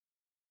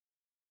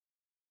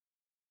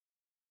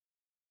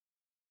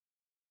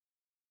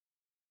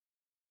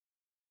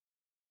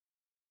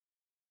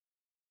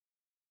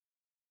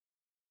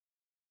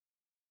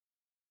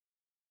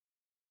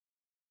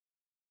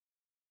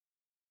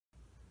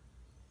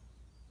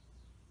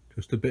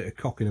Just a bit of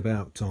cocking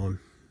about time.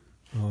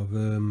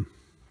 I've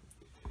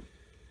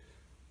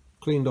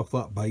cleaned off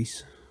that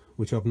base,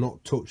 which I've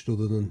not touched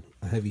other than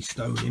a heavy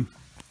stoning.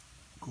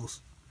 Of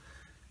course,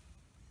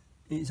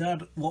 it's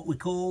had what we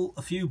call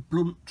a few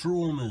blunt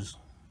traumas,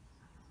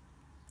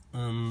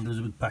 and there's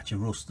a big patch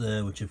of rust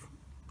there which I've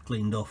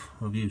cleaned off.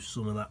 I've used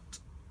some of that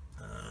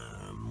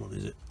what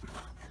is it,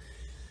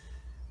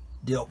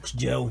 Deox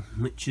gel,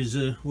 which has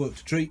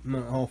worked a treat in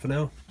about half an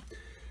hour.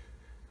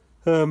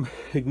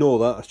 Ignore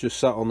that, it's just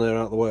sat on there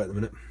out of the way at the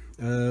minute.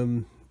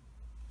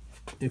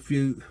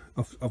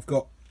 I've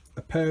got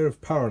a pair of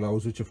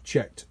parallels which I've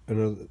checked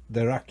and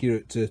they're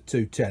accurate to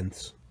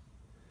 2/10.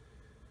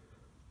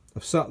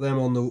 I've sat them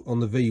on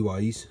the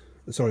V-ways,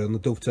 sorry, on the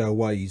dovetail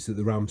ways that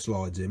the ram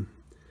slides in.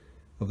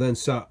 I've then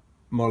sat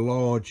my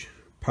large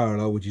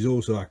parallel, which is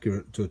also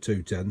accurate to a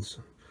 2/10.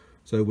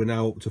 So we're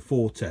now up to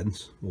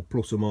 4/10, or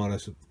plus or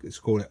minus, let's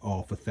call it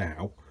half a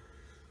thou.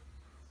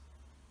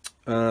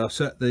 I've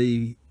set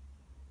the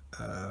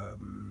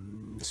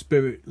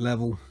spirit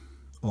level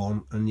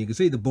on, and you can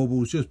see the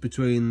bubbles just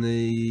between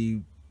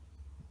the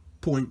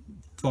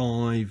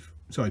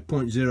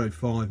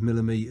 0.05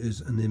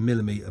 millimeters and the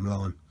millimeter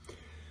line.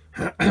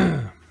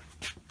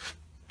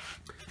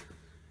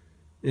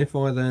 If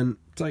I then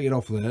take it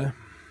off there,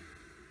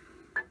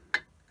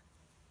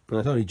 and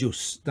it's only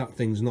just, that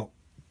thing's not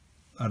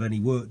had any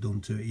work done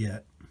to it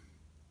yet.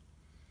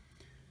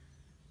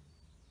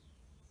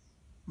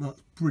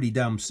 That's pretty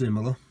damn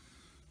similar.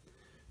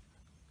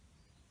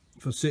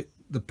 If I sit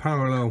the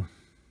parallel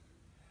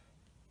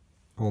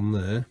on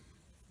there,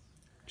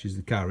 which is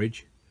the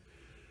carriage,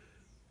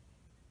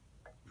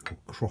 or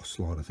cross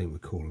slide I think we're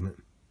calling it,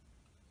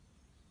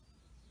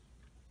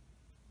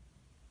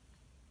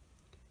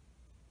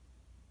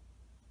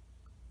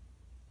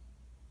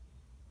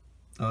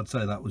 I'd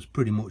say that was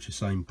pretty much the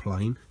same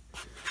plane.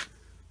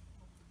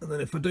 And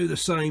then if I do the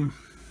same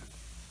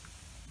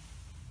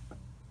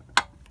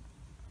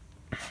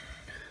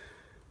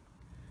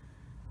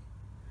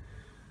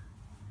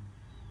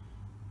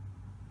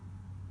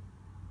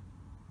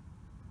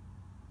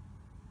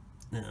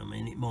I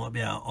mean, it might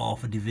be out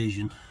half a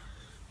division.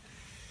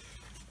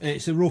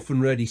 It's a rough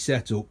and ready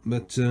setup,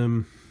 but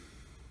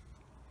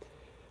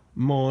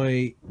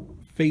my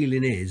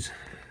feeling is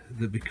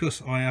that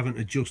because I haven't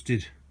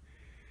adjusted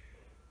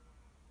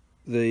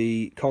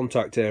the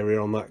contact area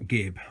on that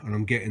gib, and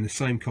I'm getting the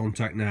same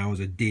contact now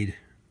as I did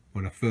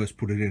when I first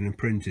put it in and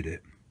printed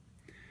it,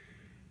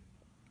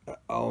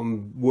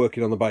 I'm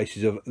working on the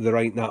basis of there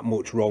ain't that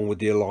much wrong with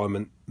the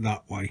alignment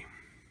that way.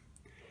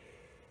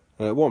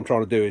 What I'm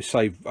trying to do is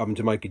save having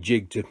to make a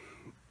jig to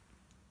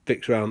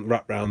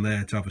wrap round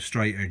there to have a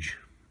straight edge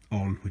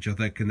on, which I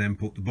think can then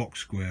put the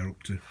box square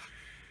up to.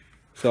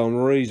 So I'm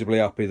reasonably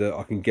happy that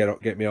I can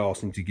get my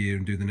arse into gear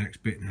and do the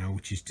next bit now,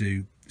 which is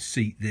to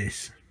seat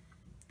this.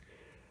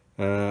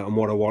 And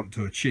what I want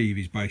to achieve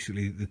is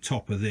basically the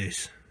top of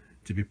this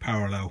to be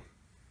parallel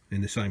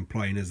in the same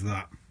plane as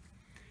that.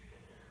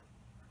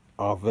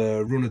 I've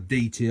run a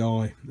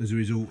DTI as a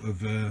result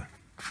of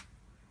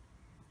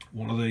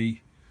one of the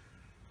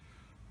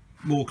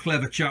more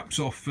clever chaps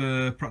off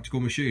Practical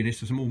Machinist,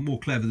 that's more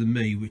clever than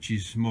me, which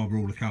is my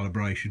rule of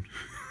calibration.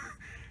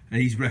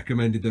 And he's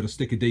recommended that I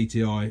stick a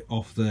DTI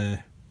off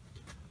there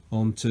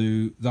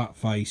onto that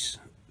face,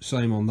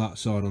 same on that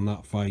side on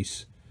that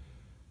face,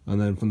 and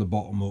then from the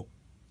bottom up,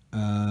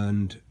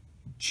 and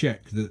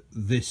check that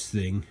this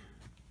thing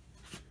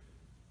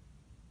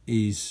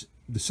is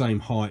the same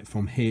height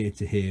from here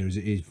to here as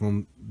it is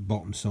from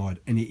bottom side,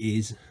 and it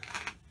is.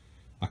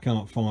 I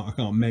can't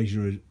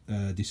measure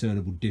a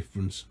discernible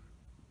difference,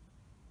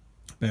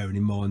 bearing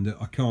in mind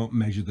that I can't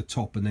measure the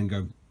top and then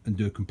go and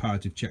do a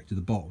comparative check to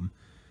the bottom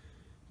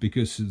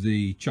because of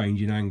the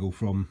change in angle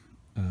from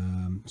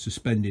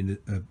suspending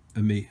a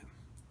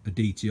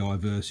DTI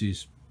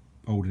versus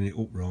holding it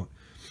upright.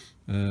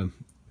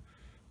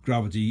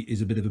 Gravity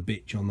is a bit of a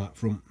bitch on that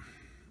front,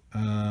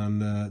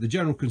 and the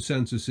general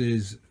consensus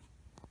is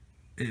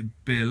it'd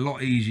be a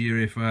lot easier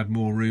if I had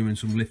more room and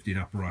some lifting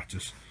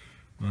apparatus,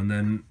 and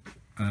then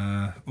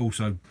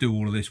also do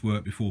all of this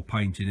work before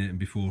painting it and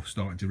before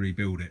starting to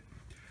rebuild it.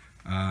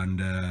 And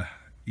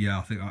yeah,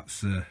 I think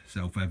that's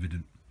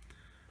self-evident,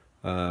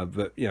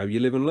 but you know, you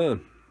live and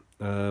learn.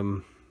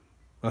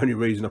 Only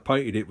reason I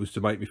painted it was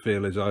to make me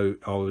feel as though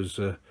I was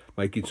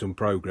making some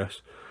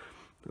progress.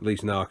 At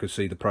least now I can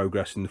see the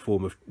progress in the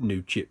form of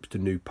new chips to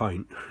new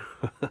paint.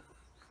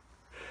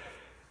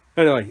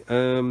 Anyway,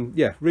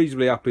 yeah,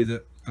 reasonably happy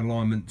that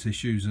alignment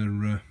issues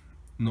are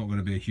not going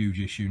to be a huge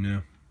issue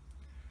now.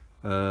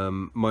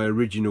 My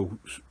original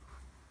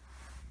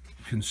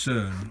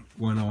concern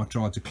when I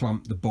tried to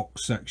clamp the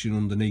box section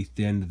underneath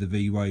the end of the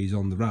V-ways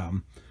on the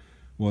ram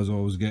was I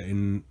was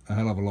getting a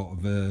hell of a lot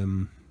of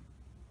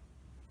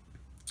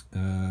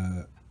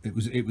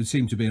it would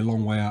seem to be a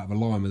long way out of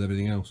line with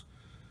everything else,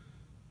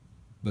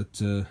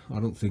 but I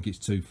don't think it's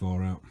too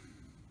far out.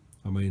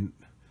 I mean,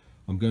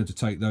 I'm going to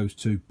take those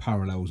two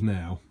parallels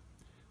now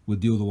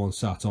with the other one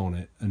sat on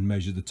it and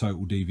measure the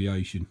total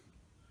deviation.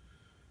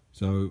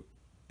 So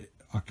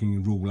I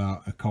can rule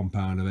out a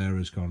compound of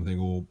errors kind of thing,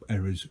 or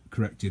errors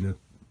correcting a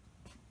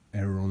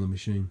error on the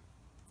machine.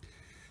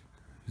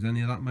 Does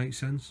any of that make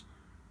sense?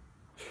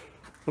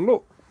 And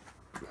look,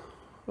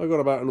 I've got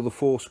about another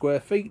 4 square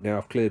feet now.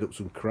 I've cleared up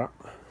some crap.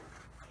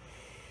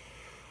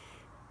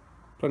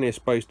 Plenty of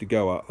space to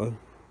go at though.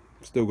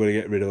 Still got to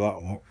get rid of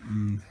that lot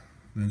and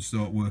then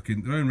start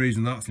working. The only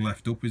reason that's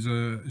left up is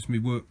my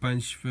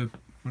workbench for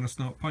when I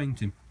start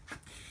painting.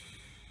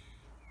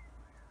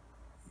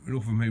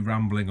 Enough of me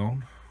rambling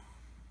on.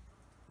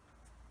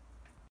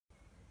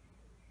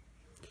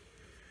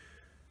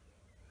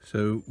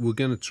 So we're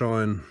going to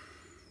try and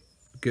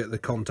get the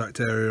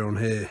contact area on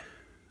here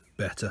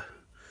better.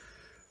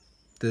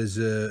 There's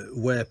a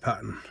wear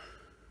pattern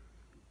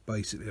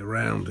basically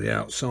around the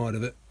outside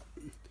of it,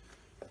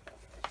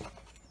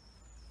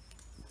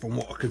 from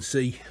what I can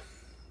see.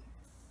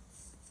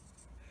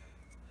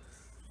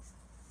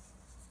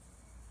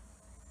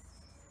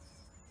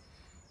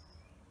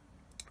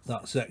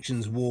 That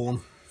section's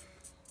worn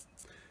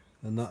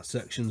and that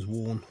section's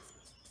worn.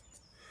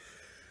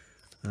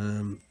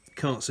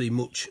 Can't see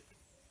much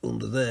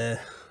under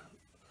there,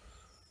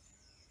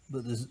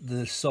 but there's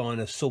the sign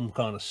of some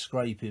kind of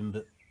scraping,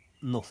 but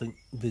nothing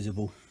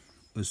visible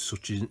as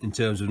such in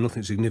terms of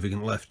nothing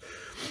significant left.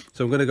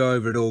 So I'm going to go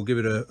over it all, give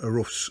it a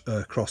rough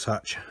cross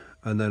hatch,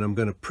 and then I'm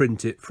going to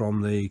print it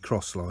from the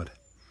cross slide.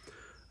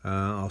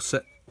 I'll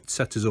set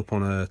us up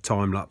on a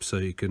time lapse so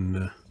you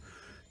can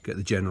get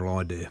the general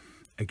idea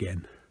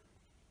again.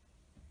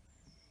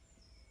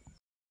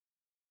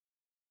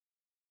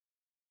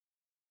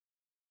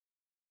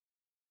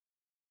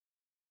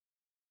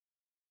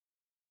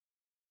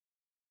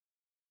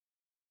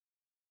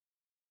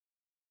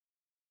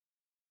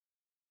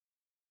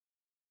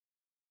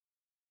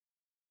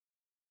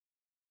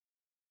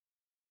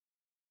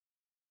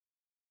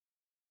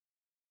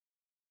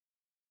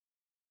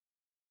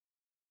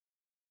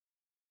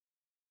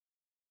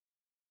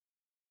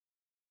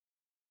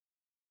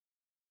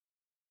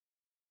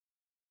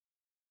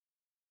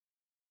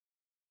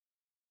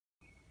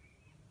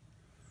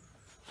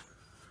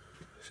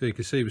 So you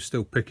can see we're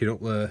still picking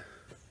up there.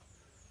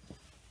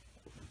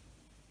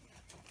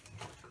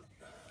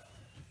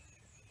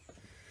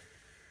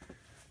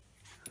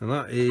 And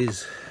that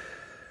is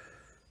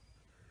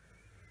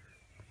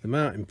the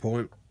mounting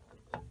point.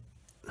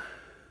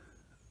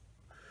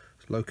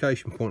 It's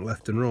location point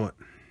left and right.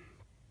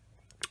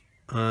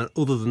 And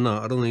other than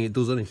that, I don't think it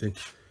does anything.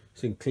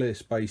 It's in clear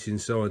space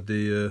inside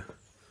the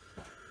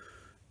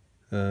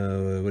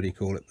what do you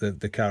call it?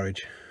 The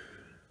carriage.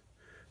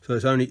 So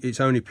it's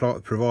only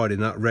providing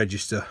that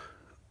register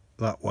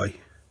that way.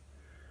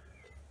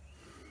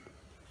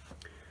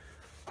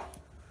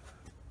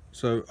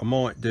 So I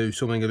might do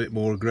something a bit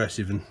more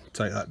aggressive and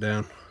take that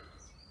down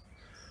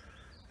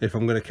if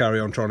I'm going to carry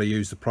on trying to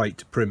use the plate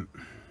to print.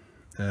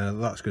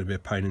 That's going to be a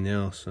pain in the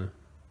arse. So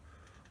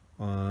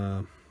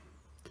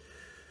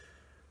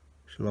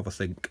shall have a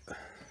think.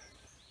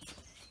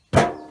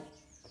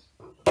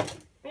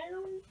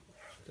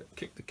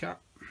 Kick the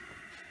cat.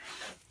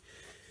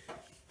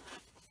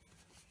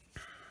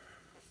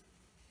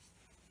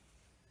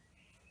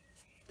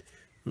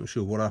 Not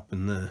sure what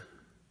happened there.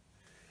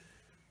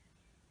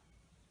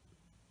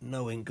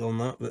 No ink on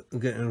that, but I'm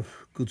getting a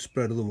good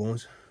spread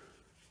otherwise.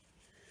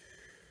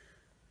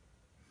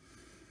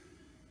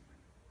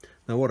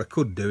 Now what I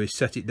could do is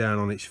set it down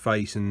on its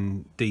face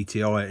and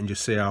DTI it and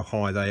just see how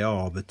high they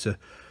are, but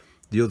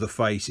the other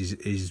face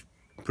is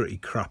pretty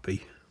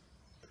crappy,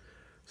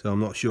 so I'm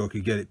not sure I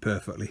could get it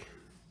perfectly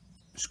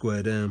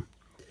square down.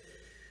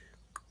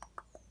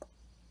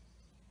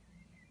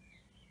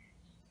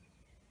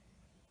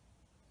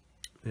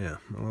 Yeah,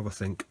 I'll have a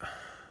think.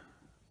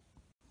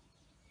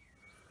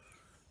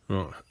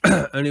 Right,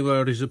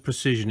 anywhere there's a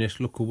precisionist,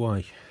 look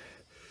away.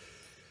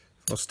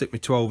 I'll stick my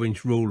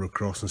 12-inch ruler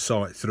across and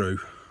sight through.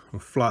 Well,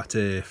 flat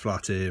here,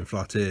 flat here, and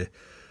flat here.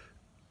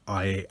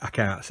 I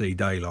can't see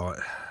daylight.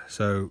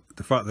 So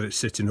the fact that it's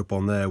sitting up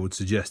on there would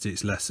suggest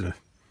it's less than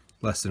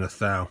a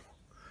thou.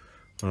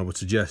 And I would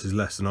suggest it's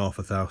less than half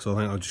a thou. So I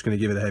think I'm just going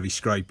to give it a heavy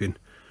scraping,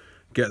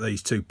 get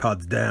these 2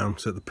 pads down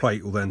so that the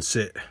plate will then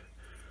sit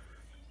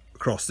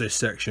across this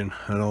section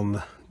and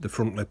on the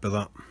front lip of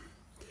that.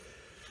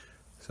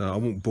 So I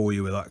won't bore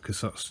you with that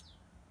because that's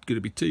going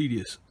to be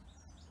tedious.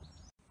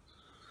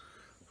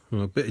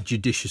 Well, a bit of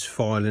judicious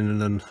filing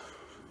and then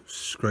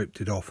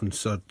scraped it off and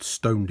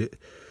stoned it.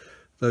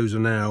 Those are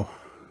now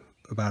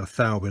about a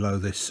thou below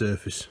this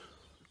surface,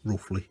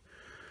 roughly.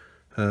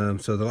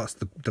 So that's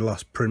the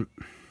last print.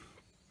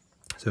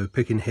 So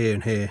picking here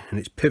and here, and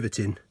it's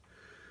pivoting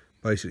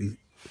basically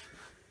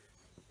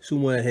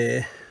somewhere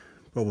here,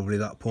 probably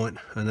that point,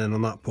 and then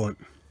on that point.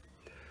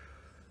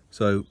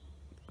 So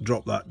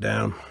drop that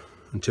down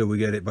until we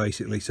get it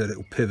basically so that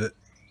it'll pivot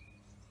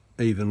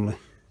evenly.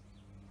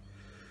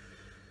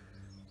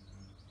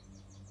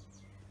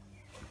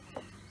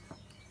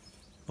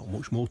 Not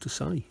much more to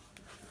say.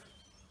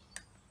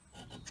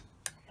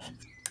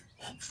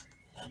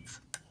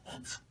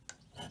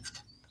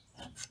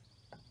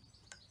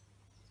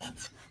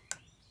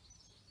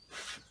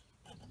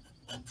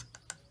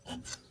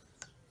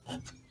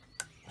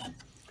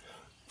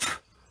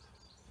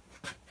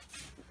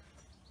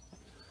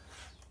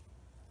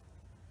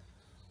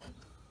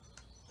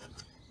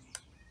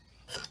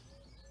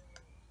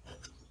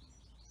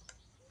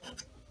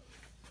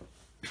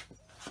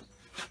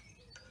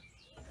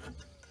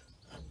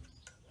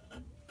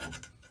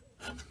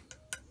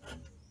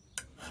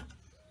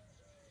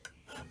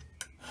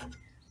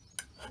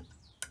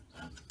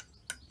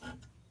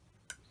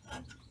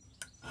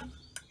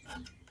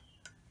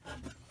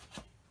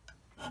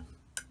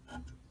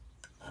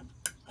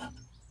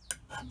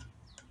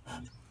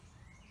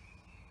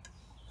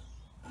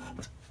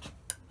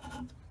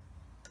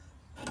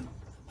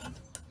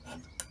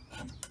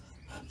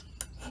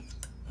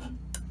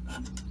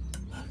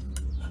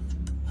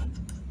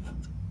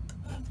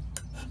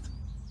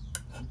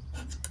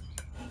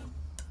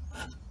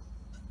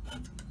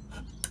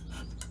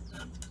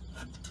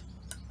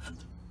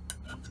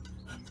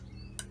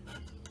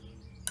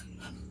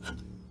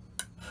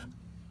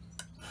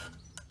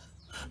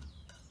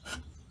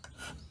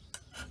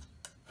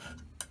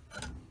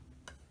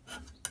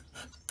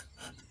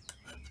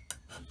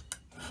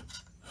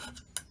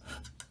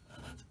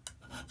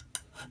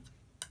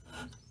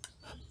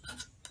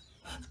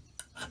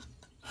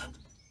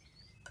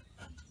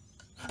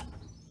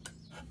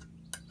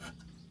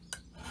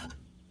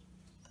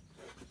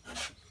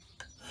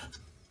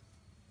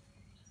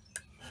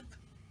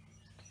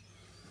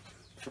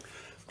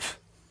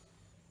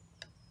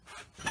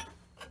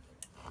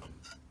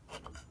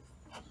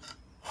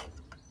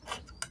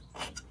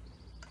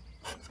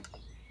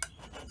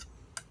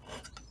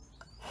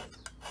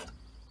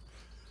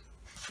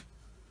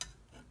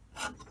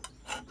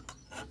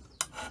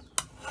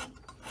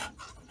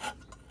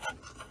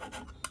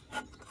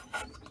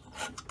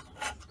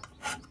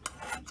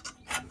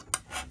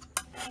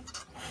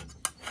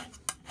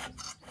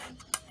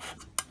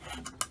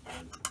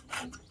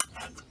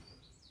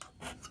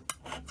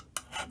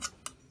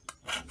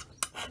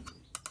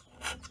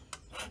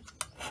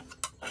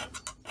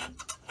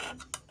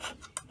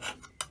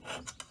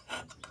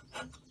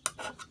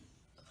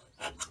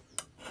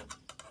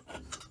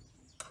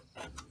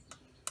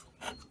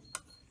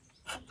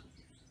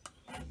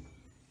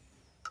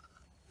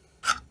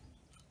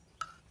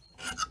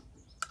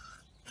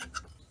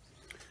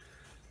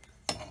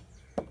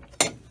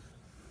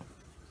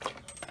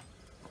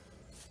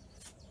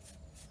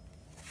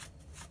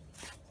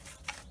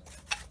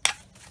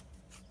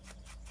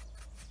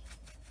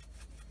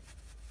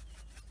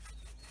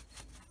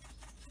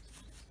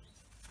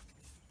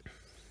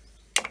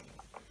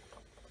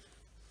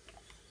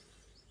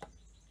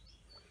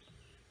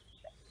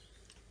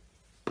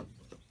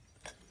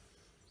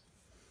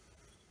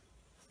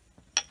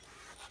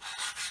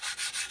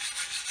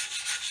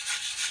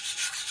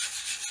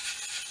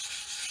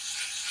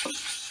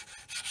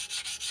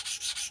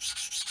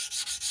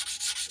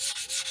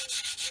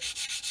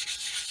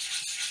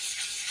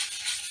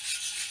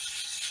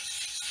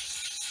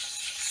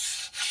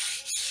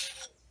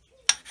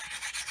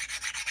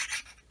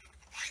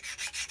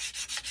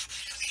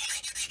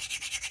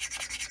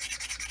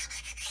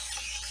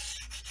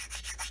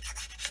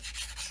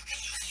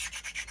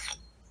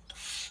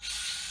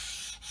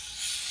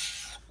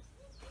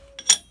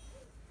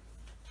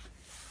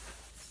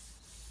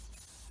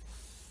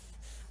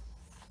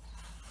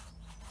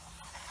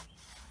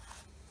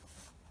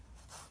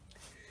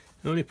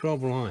 The only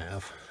problem I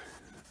have,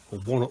 or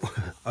one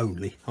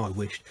only, I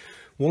wished,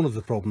 one of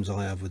the problems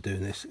I have with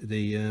doing this,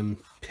 the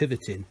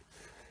pivoting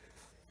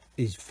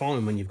is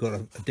fine when you've got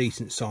a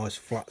decent sized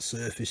flat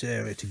surface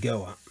area to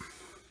go at.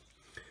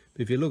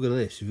 But if you look at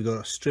this, if you've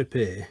got a strip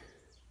here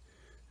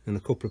and a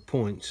couple of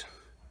points,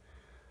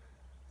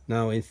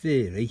 now in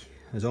theory,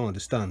 as I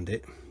understand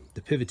it,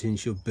 the pivoting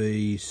should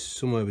be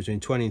somewhere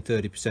between 20 and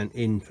 30%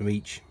 in from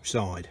each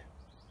side.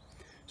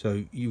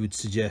 So you would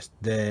suggest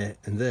there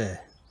and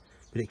there.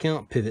 But it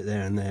can't pivot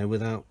there and there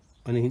without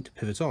anything to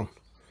pivot on,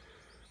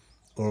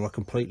 or I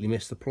completely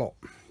miss the plot.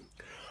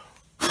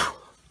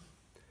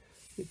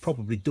 It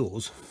probably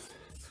does,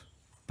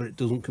 but it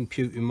doesn't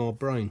compute in my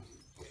brain.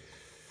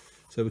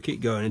 So we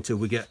keep going until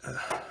we get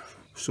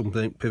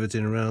something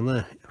pivoting around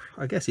there.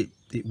 I guess it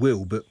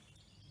will, but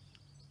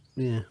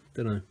yeah,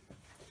 don't know.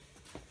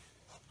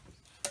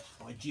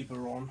 I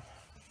gibber on,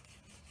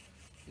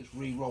 just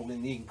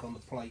re-rolling the ink on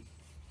the plate.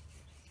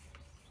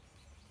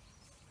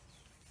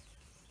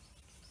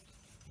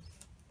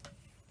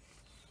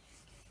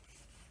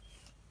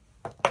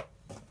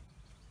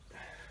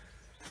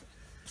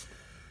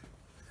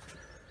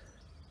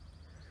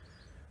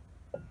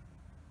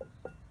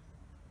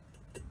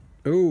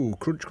 Oh,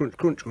 crunch, crunch,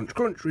 crunch, crunch,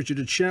 crunch. Richard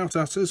would shout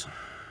at us.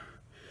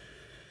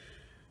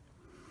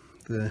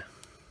 There.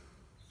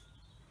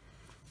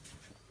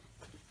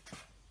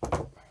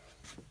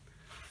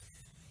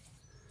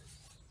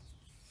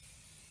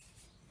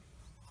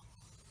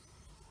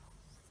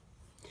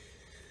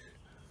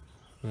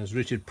 As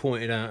Richard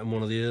pointed out in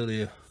one of the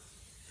earlier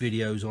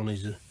videos on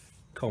his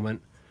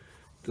comment,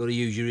 got to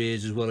use your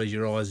ears as well as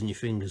your eyes and your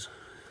fingers.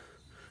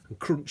 And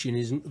crunching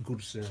isn't a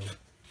good sound.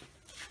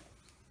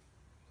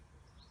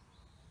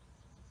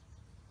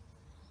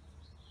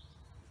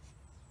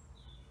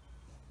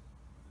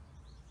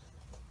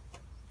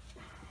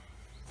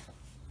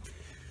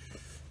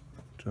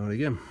 Try it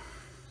again.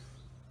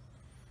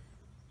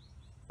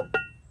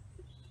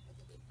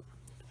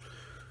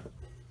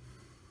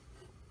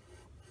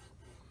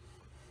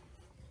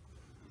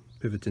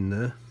 Pivot in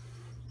there.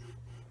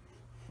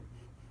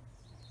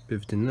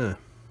 Pivot in there.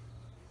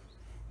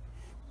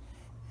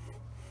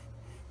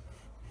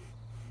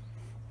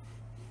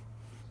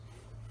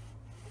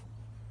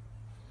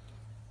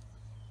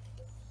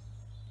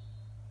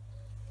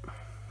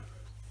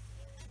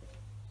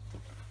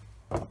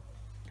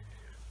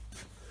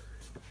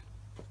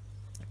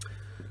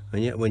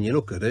 And yet when you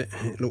look at it,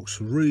 it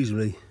looks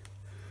reasonably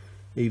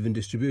even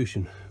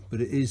distribution, but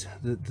it is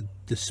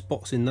the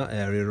spots in that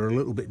area are a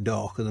little bit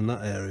darker than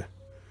that area,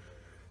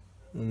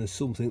 and there's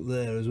something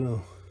there as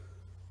well.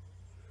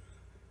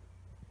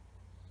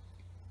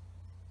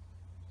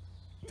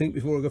 I think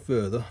before I go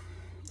further,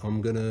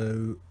 I'm going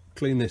to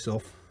clean this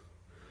off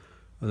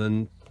and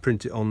then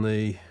print it on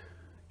the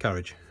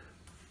carriage.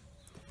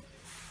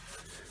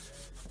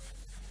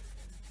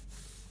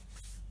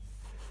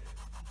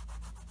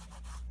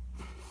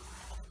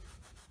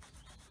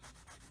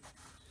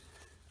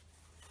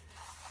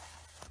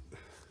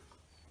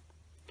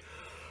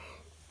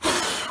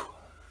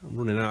 I'm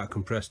running out of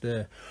compressed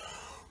air.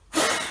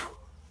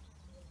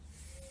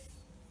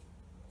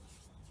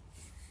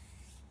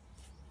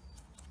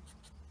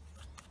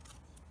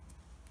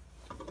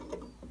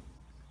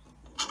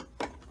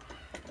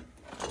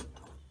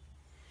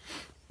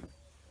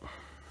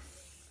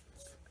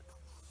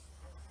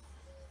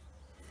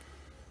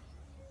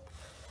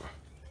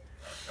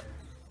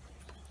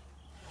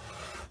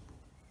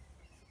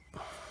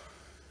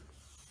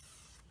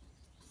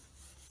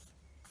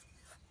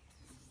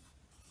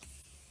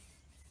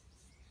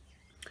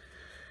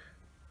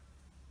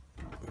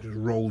 Just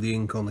roll the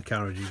ink on the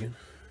carriage again.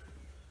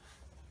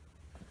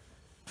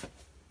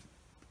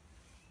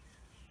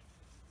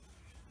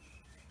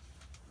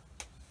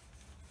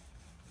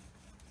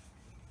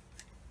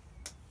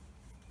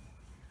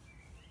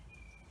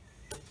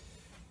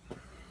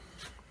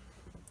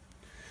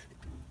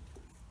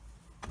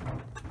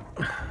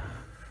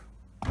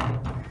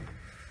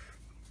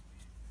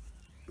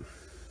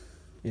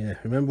 Yeah,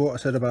 remember what I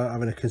said about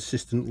having a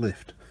consistent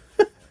lift?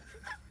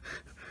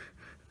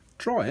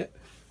 Try it.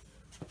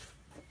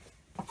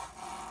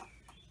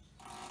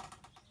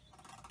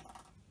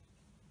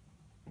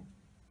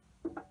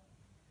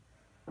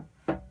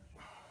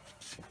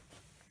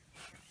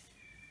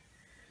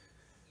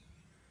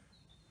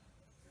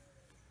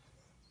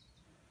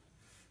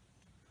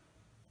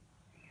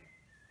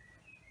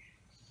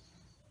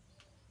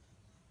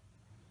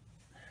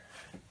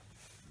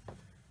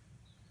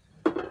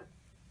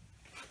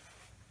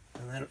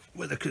 then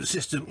with a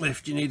consistent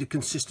lift you need a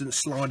consistent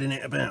sliding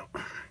it about.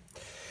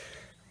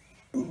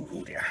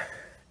 Ooh, yeah.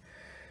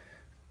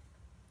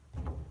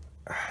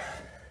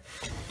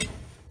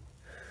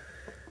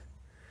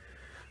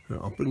 Right,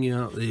 I'll bring you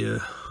out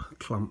the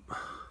clamp.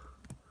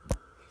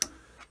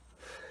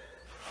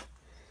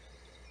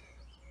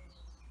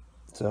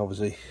 So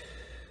obviously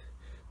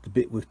the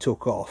bit we've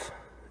took off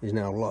is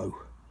now low,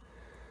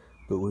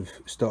 but we've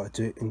started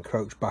to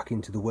encroach back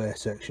into the wear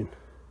section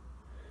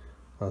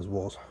as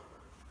was.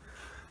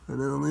 And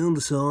then on the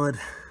underside,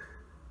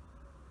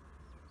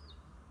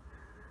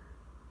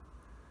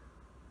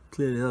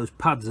 clearly those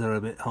pads are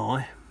a bit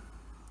high,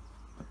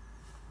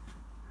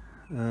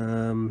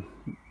 but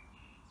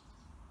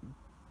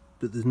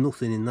there's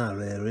nothing in that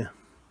area.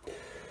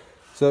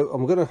 So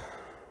I'm going to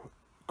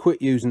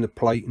quit using the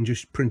plate and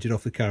just print it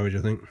off the carriage,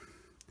 I think,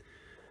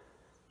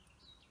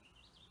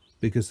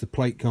 because the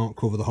plate can't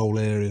cover the whole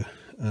area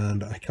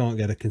and I can't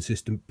get a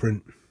consistent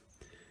print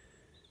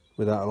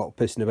without a lot of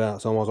pissing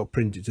about, so I might as well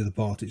print it to the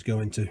part it's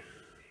going to. I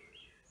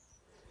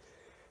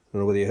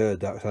don't know whether you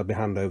heard that, because I had my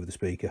hand over the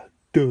speaker.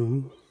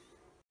 Duh.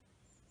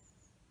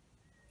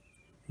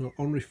 Now,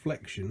 on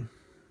reflection,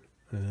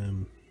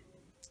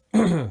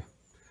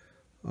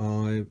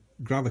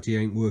 gravity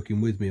ain't working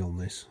with me on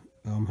this.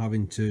 I'm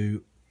having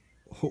to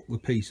hook the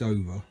piece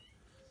over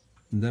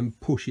and then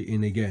push it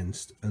in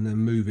against and then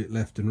move it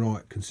left and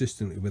right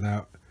consistently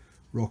without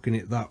rocking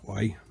it that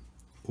way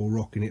or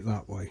rocking it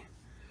that way.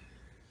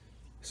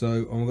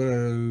 So I'm going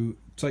to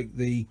take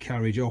the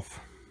carriage off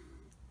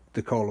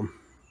the column,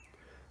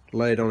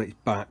 lay it on its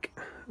back,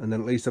 and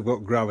then at least I've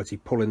got gravity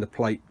pulling the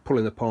plate,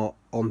 pulling the part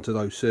onto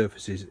those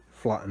surfaces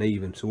flat and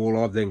even. So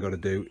all I've then got to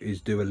do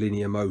is do a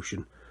linear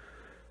motion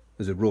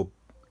as a rub,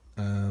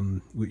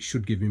 which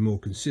should give me more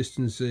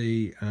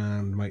consistency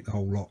and make the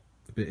whole lot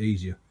a bit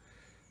easier.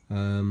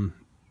 So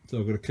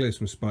I've got to clear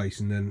some space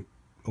and then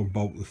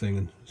unbolt the thing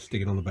and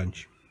stick it on the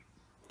bench.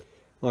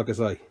 Like I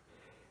say,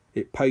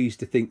 it pays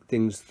to think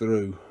things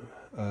through.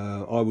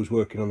 I was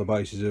working on the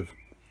basis of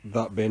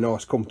that being a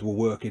nice comfortable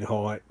working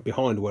height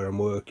behind where I'm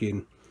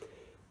working.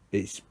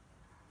 It's,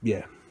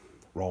 yeah,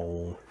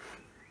 wrong.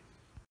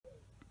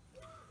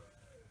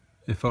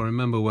 If I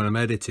remember when I'm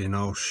editing,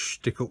 I'll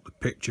stick up the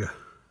picture,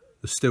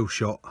 the still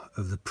shot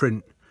of the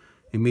print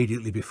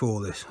immediately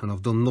before this, and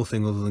I've done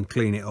nothing other than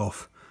clean it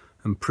off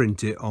and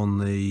print it on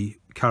the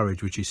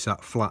carriage, which is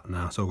sat flat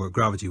now, so I've got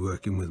gravity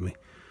working with me.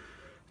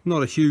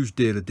 Not a huge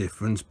deal of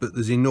difference, but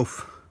there's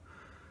enough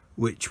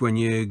which when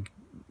you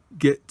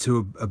get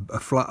to a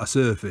flatter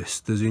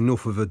surface, there's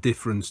enough of a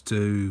difference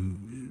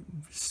to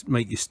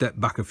make you step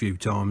back a few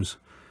times.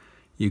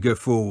 You go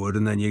forward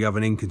and then you have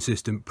an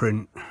inconsistent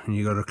print and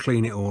you got to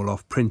clean it all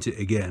off, print it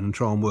again and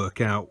try and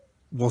work out,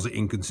 was it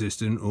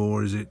inconsistent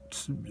or is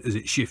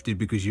it shifted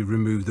because you've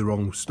removed the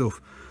wrong stuff.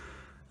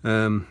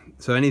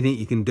 So anything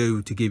you can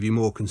do to give you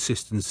more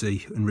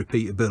consistency and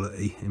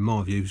repeatability, in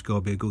my view, has got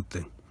to be a good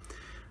thing.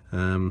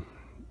 And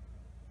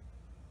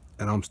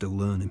I'm still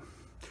learning.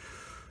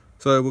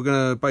 So we're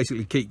going to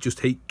basically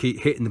keep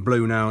hitting the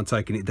blue now and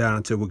taking it down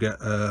until we get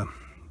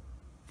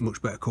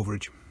much better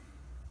coverage.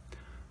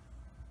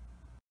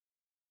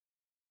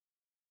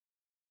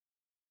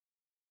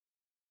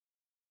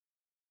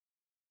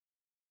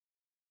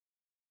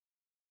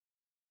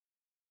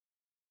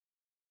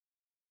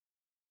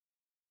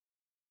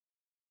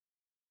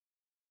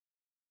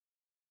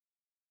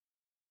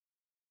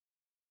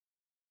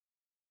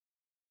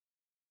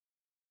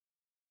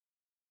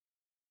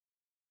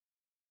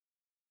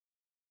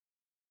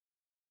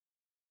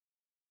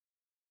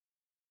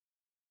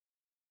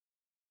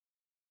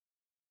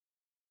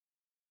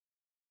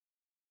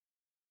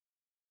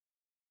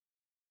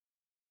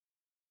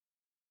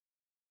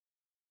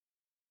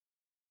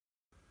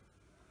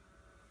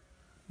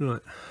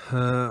 Right,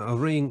 I'll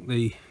re-ink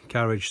the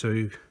carriage, so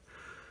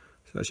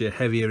it's actually a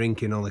heavier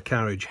inking on the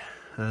carriage.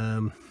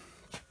 I'll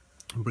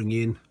bring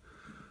you in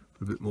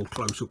for a bit more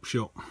close-up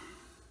shot.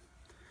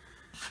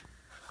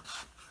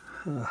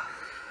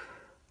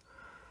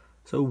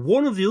 So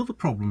one of the other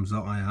problems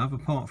that I have,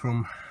 apart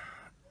from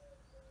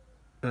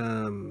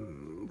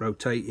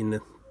rotating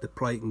the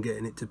plate and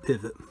getting it to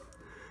pivot,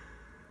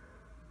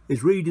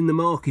 is reading the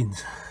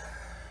markings.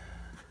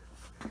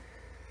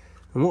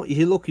 And what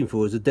you're looking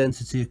for is a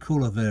density of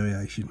colour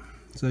variation.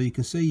 So you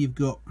can see you've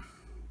got,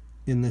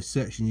 in this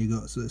section, you've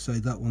got, so let's say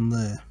that one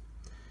there,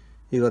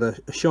 you've got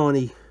a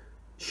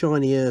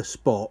shinier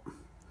spot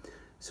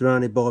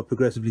surrounded by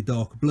progressively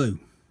darker blue.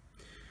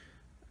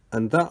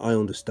 And that, I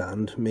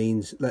understand,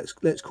 means,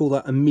 let's call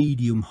that a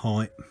medium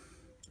height.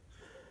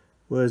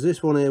 Whereas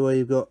this one here, where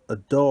you've got a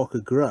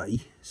darker grey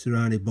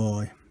surrounded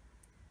by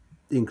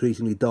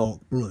increasingly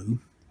dark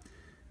blue,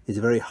 is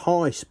a very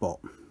high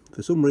spot.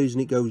 For some reason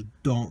it goes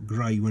dark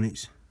grey when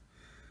it's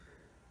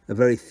a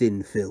very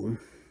thin film,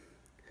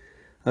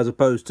 as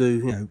opposed to,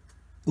 you know,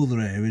 other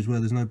areas where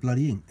there's no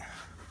bloody ink.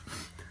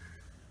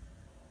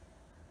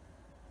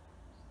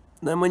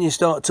 Then when you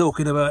start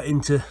talking about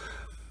into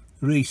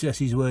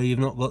recesses where you've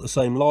not got the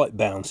same light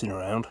bouncing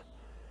around,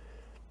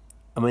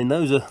 I mean,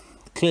 those are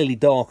clearly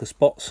darker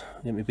spots.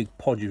 Get my big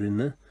podger in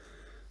there.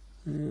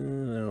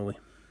 Where are we?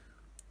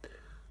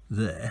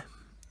 There.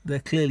 They're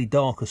clearly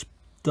darker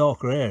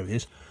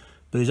areas,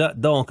 but is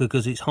that darker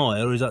because it's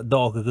higher, or is that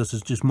darker because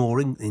there's just more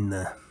ink in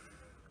there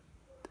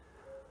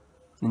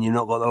and you've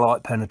not got the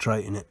light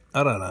penetrating it?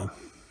 I don't know.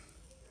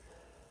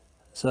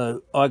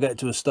 So I get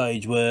to a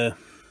stage where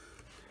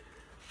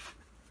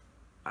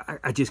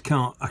I just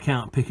can't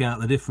pick out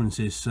the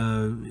differences,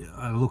 so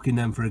I'm looking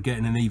then for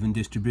getting an even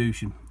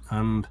distribution,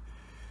 and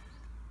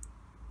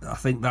I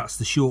think that's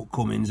the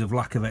shortcomings of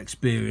lack of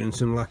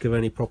experience and lack of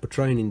any proper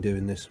training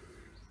doing this.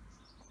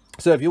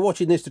 So if you're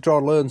watching this to try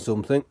and learn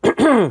something,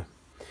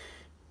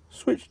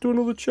 switch to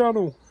another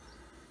channel.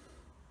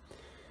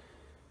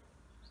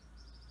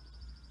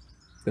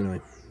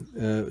 Anyway,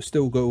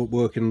 still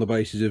working on the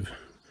basis of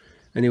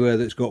anywhere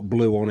that's got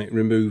blue on it,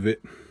 remove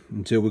it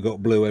until we've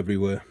got blue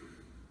everywhere.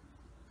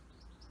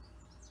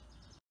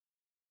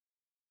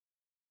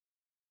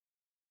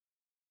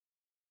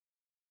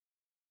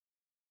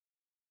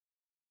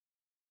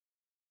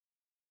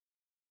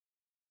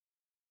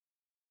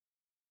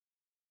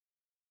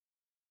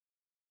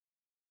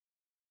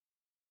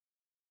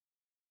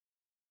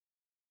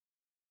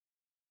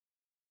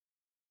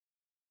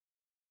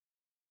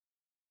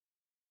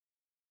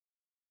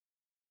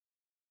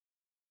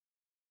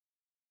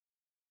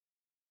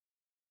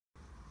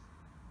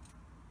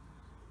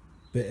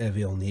 Bit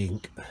heavy on the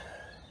ink. You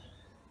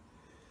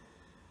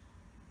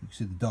can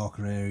see the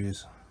darker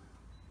areas.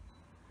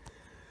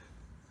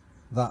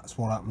 That's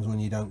what happens when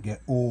you don't get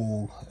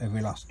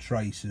every last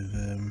trace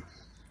of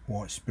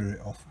white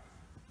spirit off.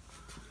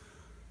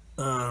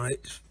 And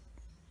it's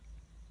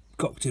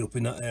cocked it up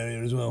in that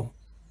area as well.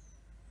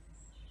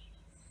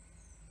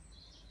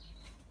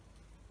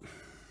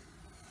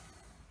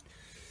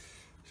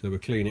 So we'll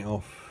clean it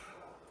off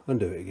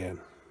and do it again.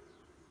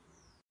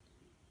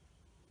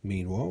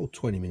 Meanwhile,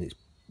 20 minutes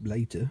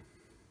later,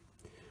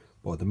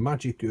 by the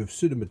magic of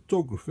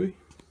cinematography,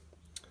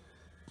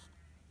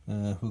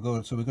 we've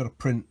got a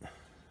print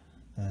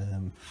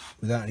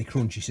without any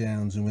crunchy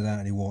sounds and without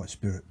any white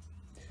spirit.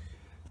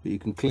 But you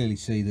can clearly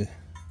see the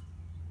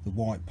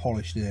white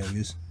polished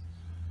areas,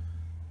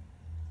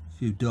 a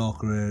few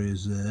darker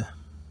areas there,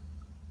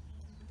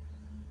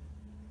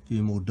 a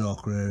few more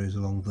darker areas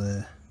along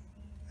there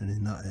and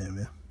in that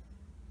area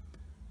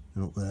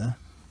and up there.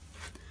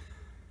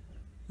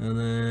 And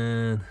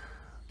then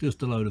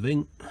just a load of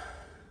ink, a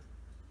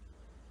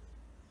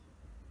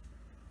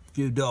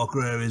few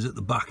darker areas at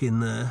the back in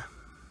there,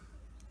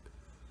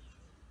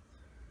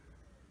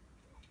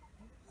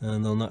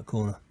 and on that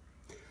corner,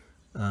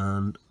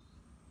 and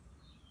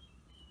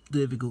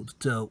difficult to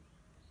tell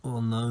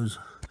on those.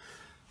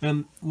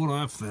 And what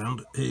I've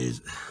found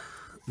is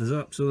there's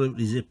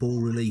absolutely zip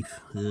all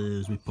relief.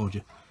 There's my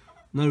podger,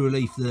 no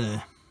relief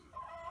there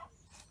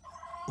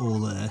or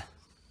there.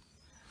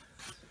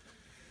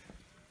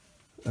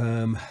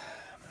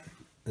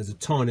 There's a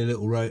tiny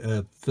little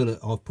fillet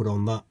I've put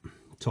on that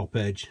top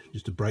edge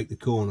just to break the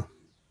corner,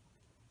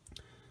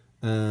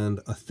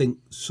 and I think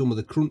some of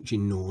the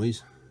crunching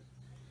noise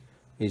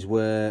is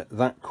where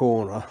that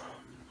corner,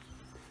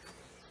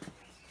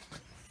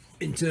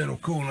 internal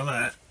corner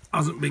there,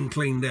 hasn't been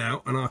cleaned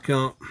out, and I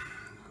can't,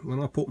 when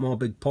I put my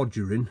big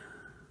podger in,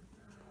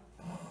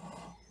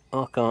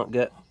 I can't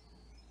get,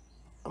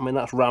 I mean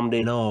that's rammed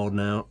in hard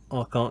now,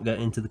 I can't get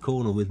into the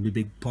corner with my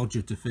big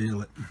podger to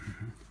feel it.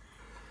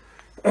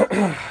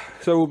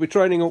 So we'll be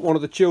training up one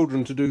of the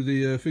children to do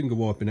the finger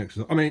wiping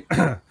exercise. I mean,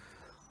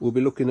 we'll be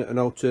looking at an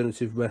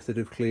alternative method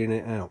of cleaning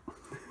it out.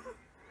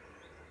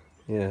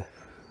 Yeah.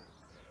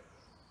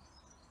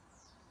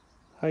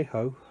 Hey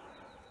ho.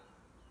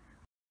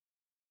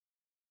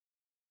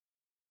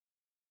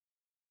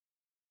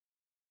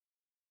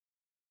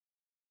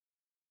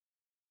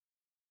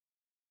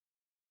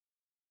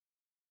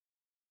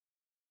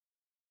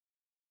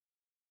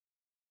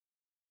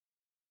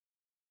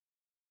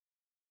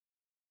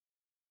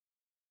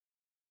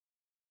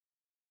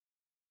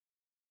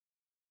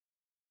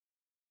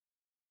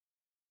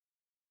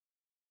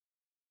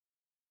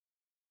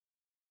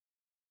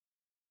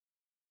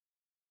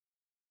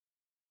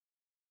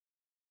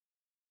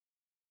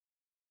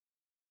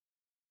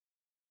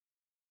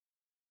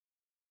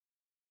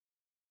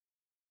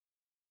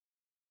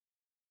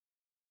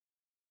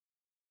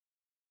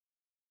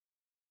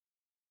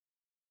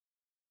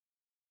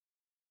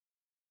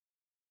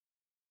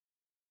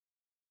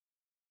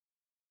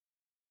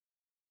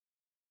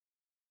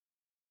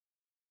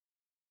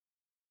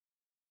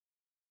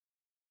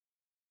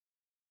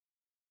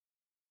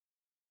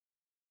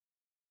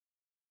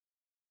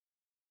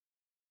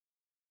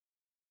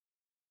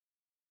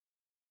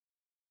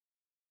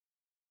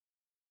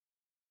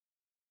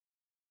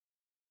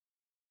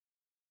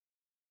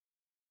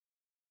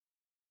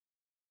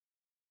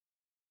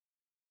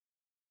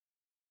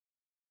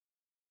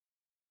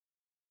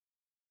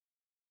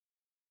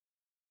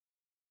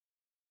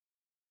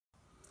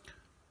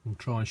 I'll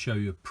try and show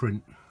you a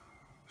print.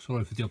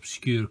 Sorry for the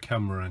obscure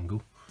camera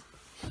angle.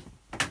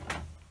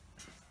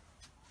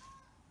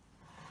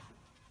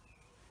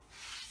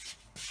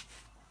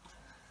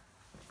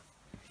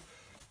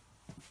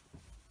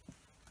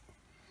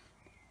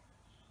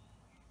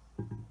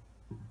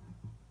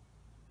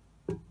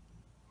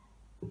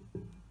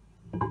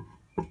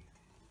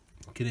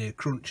 can hear a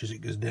crunch as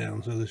it goes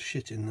down, so there's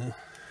shit in there.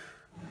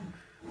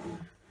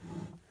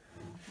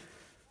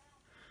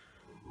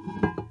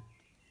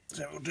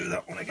 So we'll do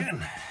that one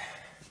again.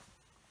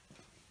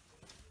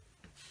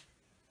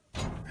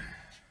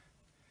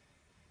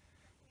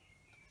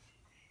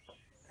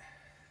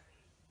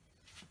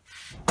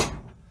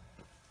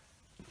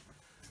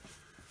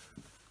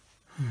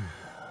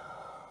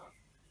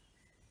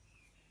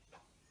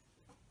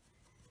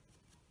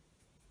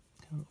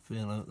 Can't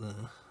feel out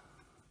there.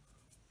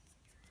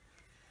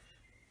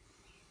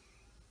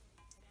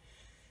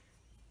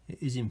 It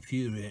is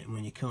infuriating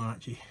when you can't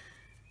actually.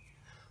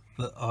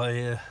 But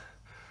I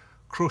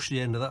crushed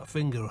the end of that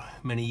finger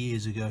many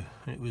years ago.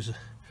 It was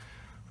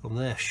from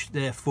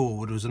there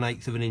forward was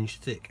 1/8 of an inch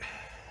thick,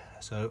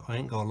 so I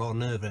ain't got a lot of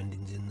nerve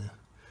endings in there.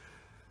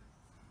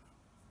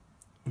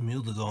 And the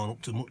others aren't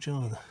up to much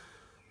either.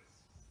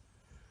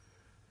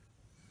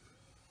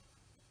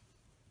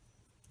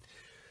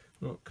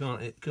 Well,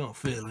 can't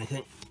feel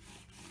anything.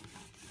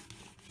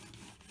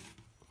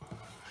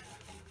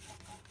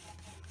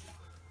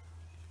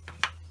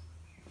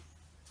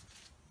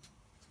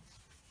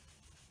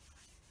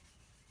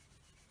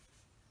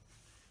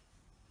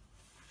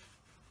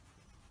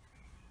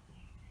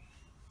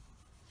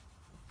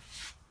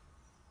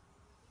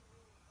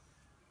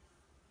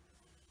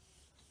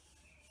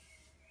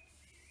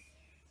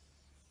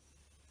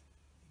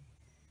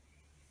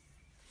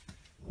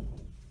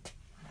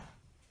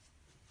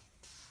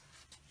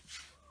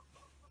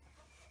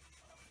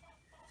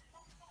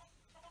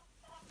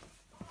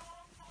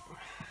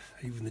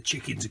 Even the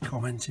chickens are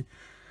commenting.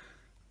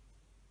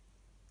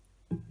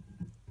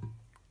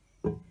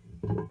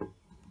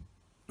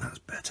 That's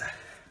better.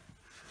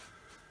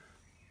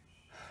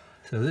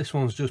 So this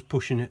one's just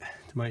pushing it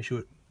to make sure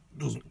it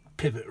doesn't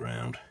pivot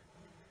round.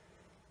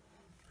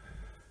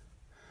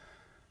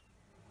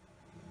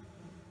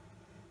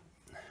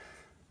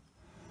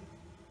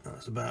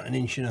 That's about 1.5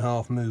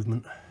 inches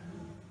movement.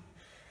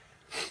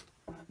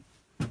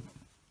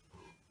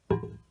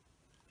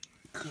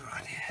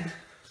 God, yeah.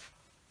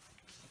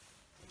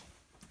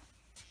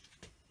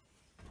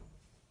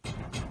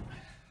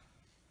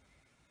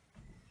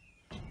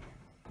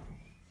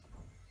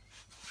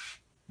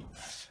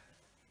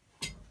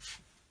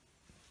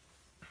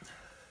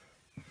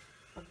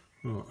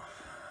 Right,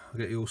 I'll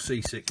get you all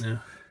seasick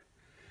now.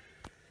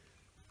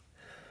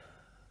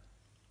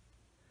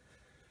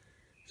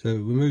 So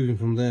we're moving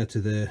from there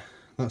to there.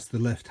 That's the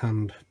left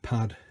hand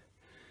pad,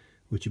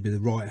 which would be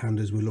the right hand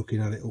as we're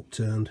looking at it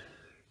upturned.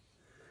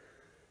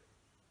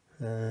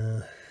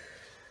 There's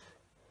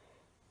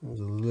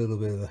a little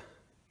bit of a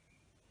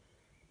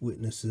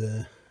witness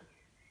there.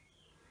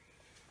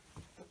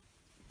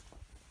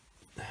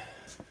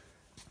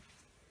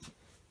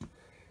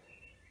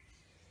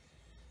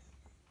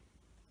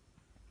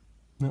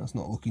 That's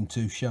not looking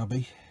too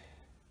shabby.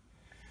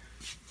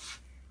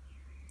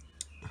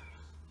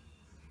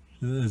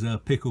 There's our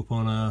pickup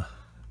on our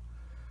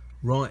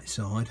right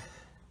side.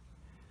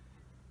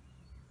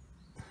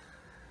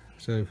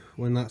 So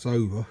when that's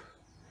over,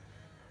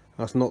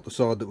 that's not the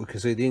side that we can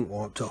see the ink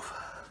wiped off.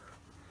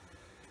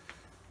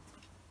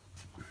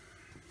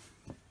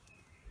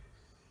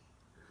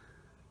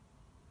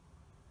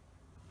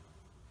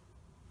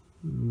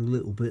 And a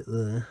little bit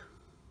there.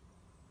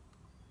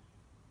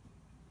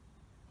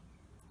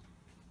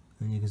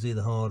 And you can see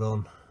the hard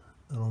on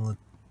along the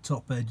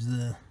top edge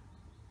there.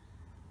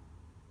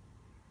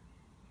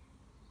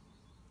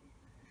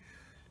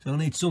 So I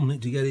need something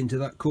to get into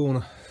that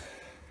corner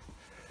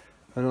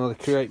and either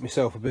create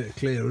myself a bit of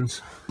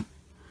clearance.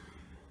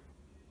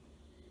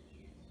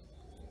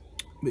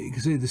 But you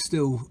can see there's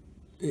still,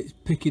 it's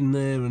picking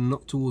there and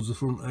not towards the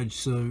front edge,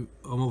 so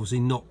I'm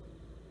obviously not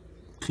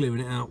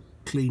clearing it out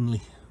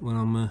cleanly when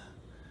I'm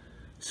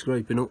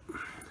scraping up.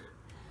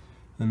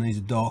 And these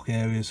are dark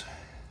areas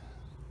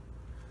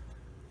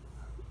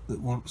that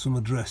want some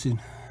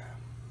addressing.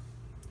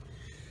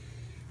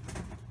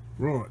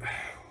 Right,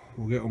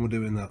 we'll get on with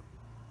doing that.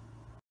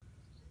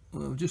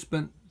 Well, I've just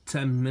spent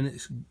 10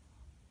 minutes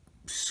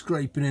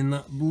scraping in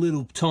that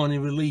little tiny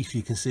relief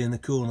you can see in the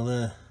corner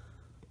there.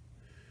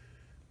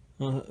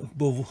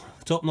 Above,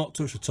 top, not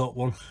touch the top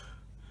one.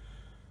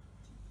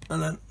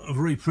 And then I've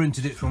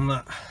reprinted it from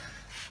that.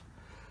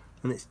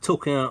 And it's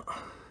took out,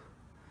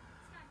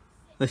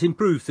 it's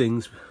improved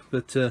things,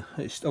 but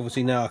it's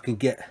obviously now I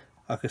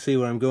can see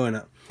where I'm going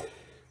at.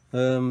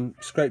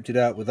 Scraped it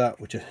out with that,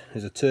 which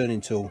is a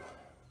turning tool.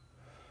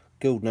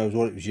 God knows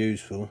what it was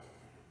used for.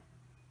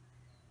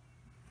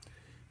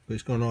 But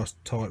it's got a nice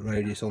tight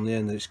radius on the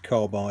end, and it's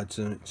carbide,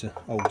 so it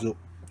holds up.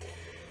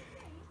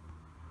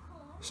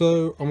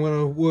 So I'm going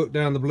to work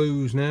down the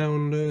blues now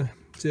and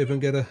see if I can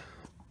get a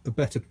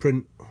better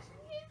print.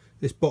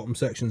 This bottom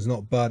section's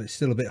not bad, it's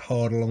still a bit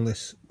hard along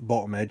this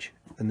bottom edge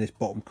and this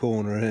bottom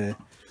corner here.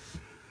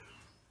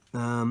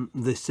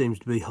 This seems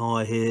to be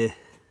high here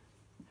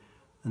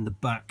and the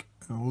back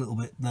and a little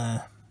bit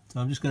there. So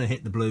I'm just going to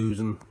hit the blues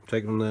and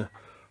take them there.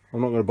 I'm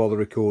not going to bother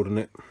recording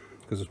it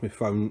because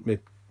my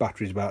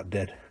battery's about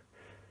dead.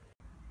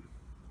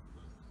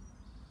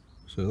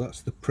 So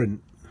that's the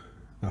print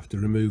after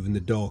removing the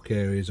dark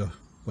areas I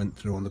went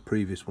through on the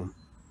previous one.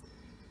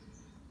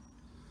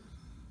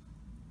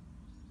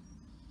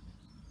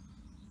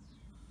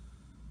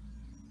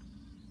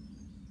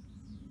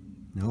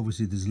 Now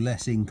obviously there's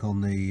less ink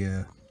on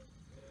the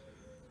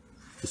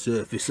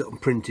surface that I'm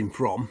printing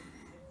from,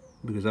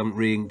 because I haven't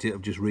re-inked it,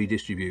 I've just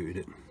redistributed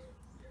it.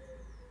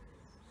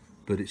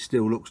 But it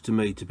still looks to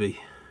me to be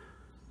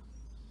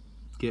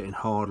getting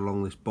hard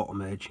along this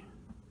bottom edge,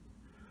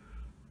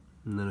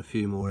 and then a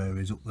few more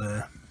areas up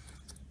there,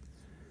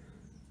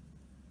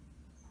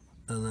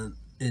 and then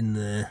in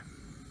there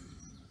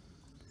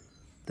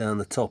down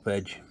the top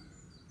edge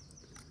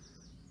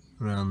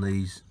around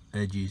these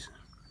edges.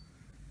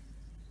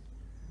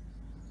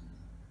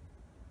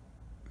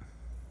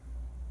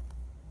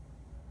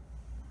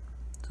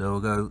 So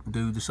we'll go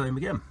do the same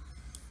again.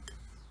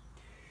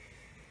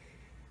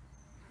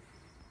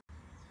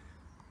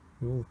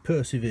 We've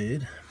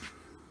persevered.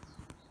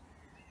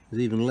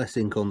 There's even less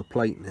ink on the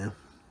plate now.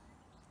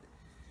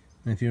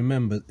 And if you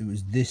remember, it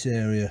was this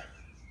area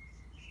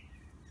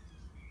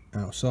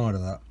outside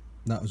of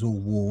that was all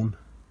worn,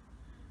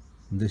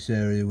 and this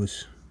area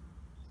was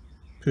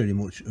pretty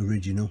much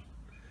original,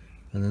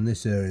 and then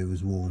this area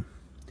was worn.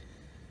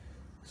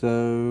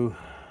 So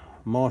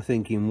my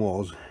thinking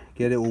was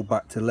get it all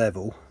back to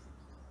level,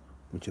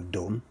 which I've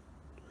done,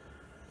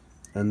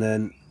 and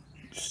then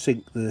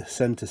sink the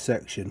centre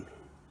section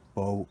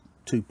by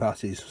 2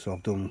 passes. So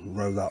I've done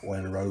row that way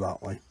and a row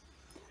that way,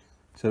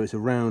 so it's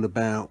around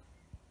about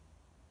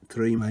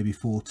 3, maybe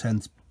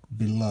 4/10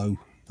 below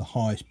the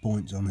highest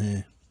points on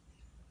here.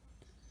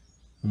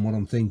 And what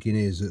I'm thinking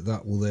is that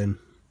that will then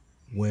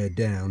wear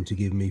down to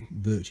give me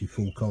virtually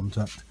full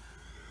contact.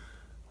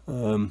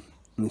 And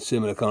a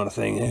similar kind of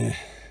thing here.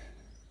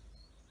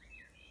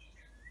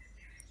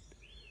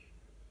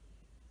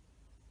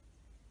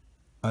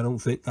 I don't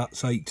think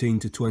that's 18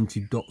 to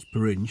 20 dots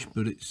per inch,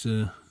 but it's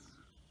it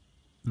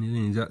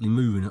ain't exactly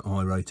moving at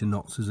high rate of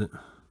knots, is it?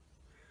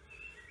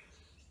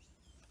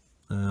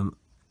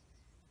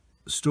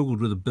 Struggled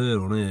with a burr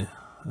on here.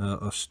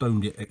 I've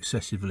stoned it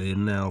excessively,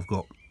 and now I've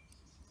got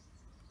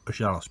a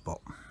shallow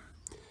spot,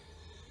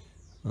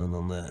 and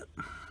on there.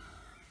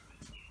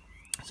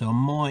 So I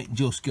might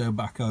just go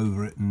back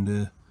over it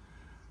and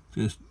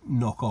just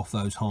knock off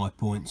those high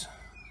points,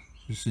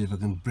 just see if I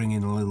can bring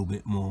in a little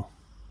bit more.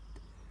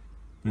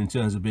 But in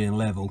terms of being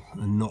level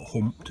and not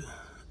humped,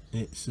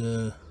 it's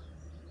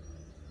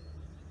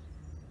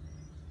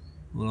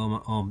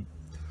well,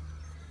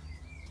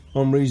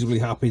 I'm reasonably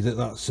happy that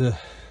that's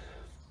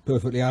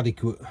perfectly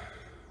adequate.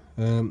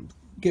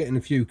 Getting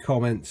a few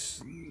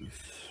comments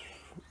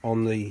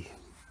on the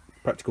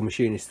Practical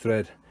Machinist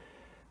thread,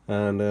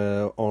 and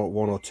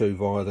one or two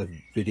via the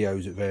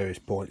videos at various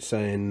points,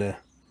 saying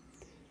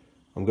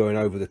I'm going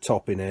over the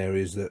top in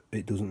areas that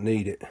it doesn't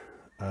need it.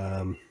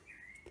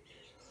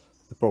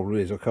 The problem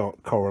is I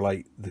can't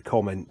correlate the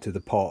comment to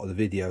the part of the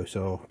video,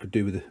 so I could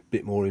do with a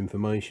bit more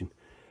information.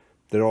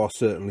 There are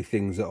certainly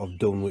things that I've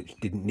done which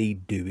didn't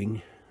need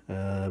doing.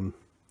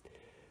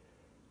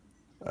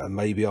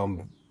 Maybe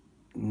I'm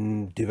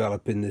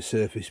developing the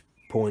surface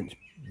points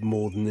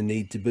more than they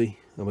need to be.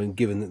 I mean,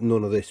 given that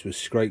none of this was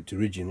scraped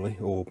originally,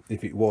 or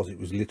if it was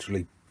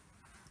literally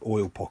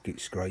oil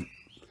pocket scrape.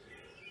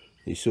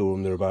 You saw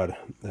them, they're about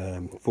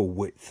full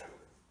width.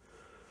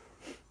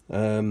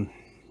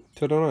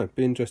 So I don't know, it'd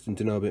be interesting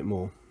to know a bit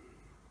more.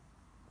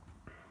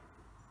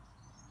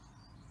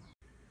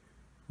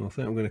 Well, I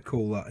think I'm going to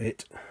call that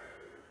it.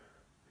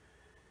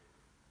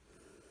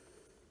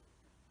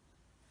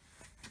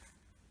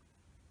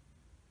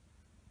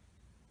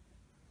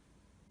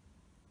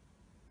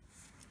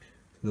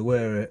 The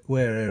wear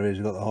areas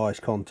have got the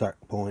highest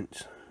contact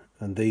points,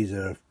 and these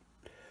are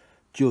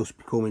just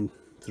coming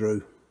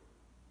through.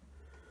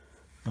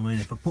 I mean,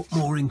 if I put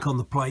more ink on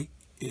the plate,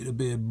 it'd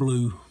be a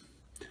blue,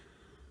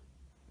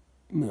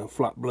 you know,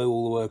 flat blue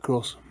all the way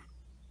across.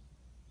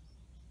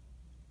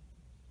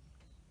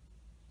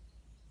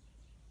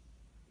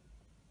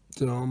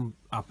 So I'm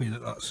happy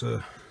that that's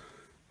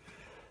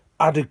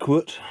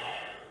adequate.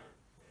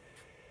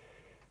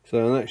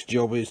 So the next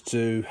job is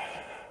to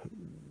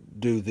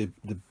do the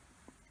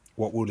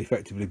what would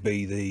effectively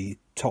be the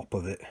top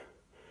of it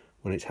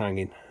when it's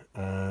hanging,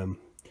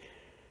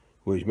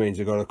 which means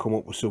I've got to come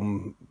up with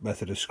some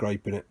method of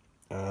scraping it.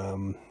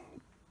 One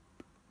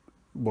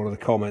of the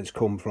comments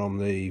come from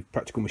the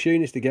Practical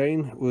Machinist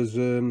again was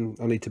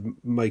I need to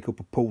make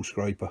up a pull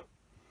scraper,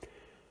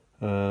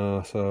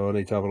 so I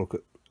need to have a look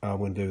at how I'm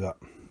going to do that,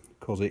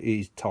 because it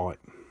is tight.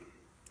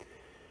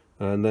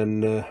 And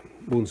then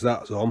once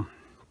that's on,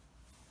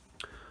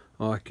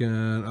 I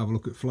can have a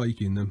look at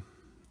flaking them.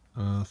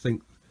 I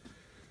think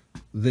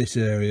this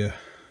area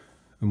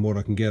and what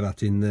I can get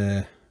at in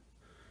there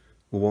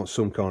will want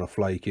some kind of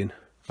flaking,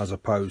 as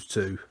opposed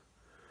to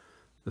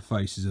the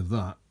faces of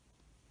that.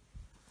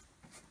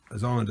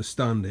 As I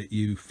understand it,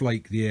 you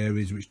flake the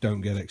areas which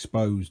don't get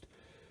exposed,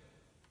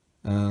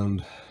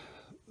 and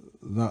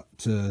that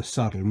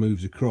saddle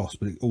moves across,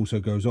 but it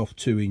also goes off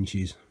 2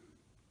 inches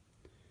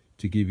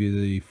to give you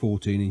the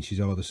 14 inches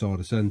either side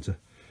of centre.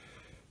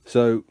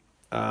 So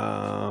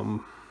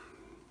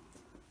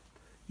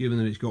given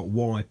that it's got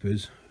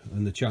wipers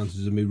and the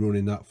chances of me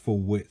running that full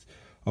width,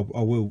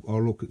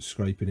 I'll look at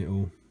scraping it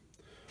all.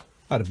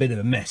 I had a bit of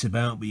a mess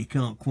about, but you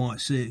can't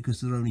quite see it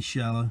because they're only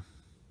shallow.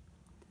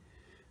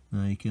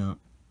 No, you can't.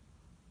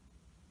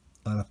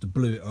 I'll have to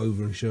blue it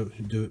over and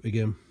do it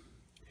again.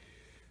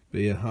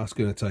 But yeah, that's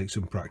going to take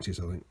some practice,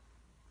 I think.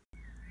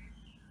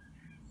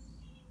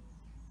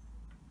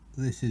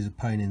 This is a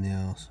pain in the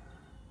arse.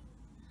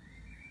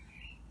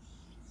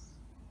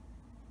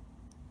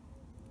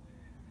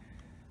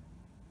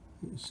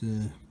 It's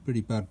a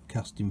pretty bad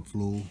casting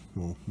floor.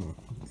 Well, no,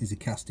 there's a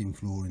casting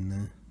floor in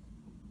there.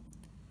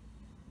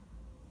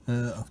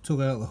 I've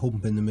took out the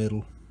hump in the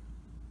middle.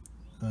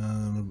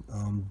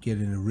 I'm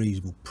getting a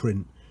reasonable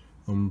print.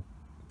 I'm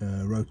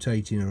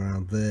rotating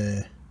around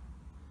there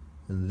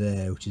and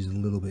there, which is a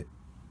little bit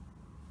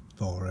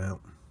far out.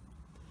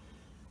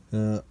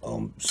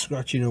 I'm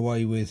scratching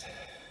away with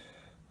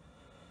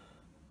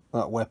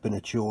that weapon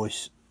of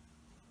choice,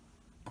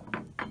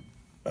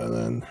 and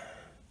then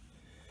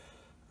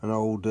an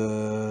old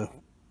I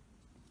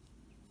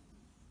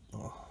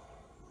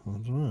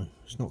don't know,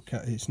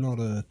 it's not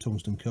a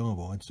tungsten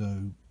carbide,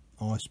 so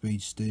high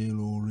speed steel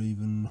or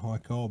even high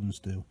carbon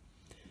steel.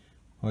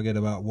 I get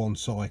about one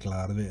cycle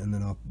out of it, and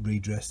then I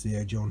redress the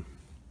edge on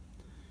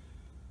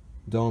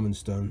diamond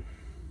stone.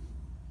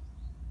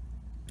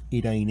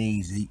 It ain't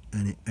easy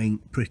and it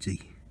ain't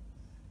pretty,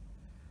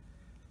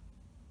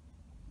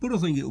 but I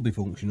think it'll be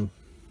functional.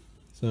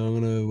 So I'm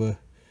going to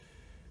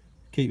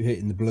keep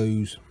hitting the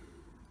blues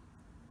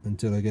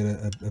until I get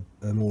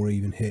a more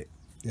even hit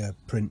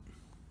print,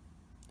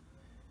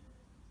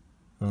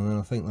 and then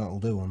I think that'll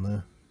do on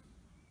there.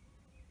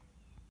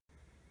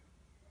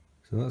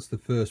 So that's the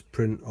first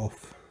print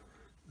off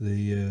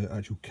the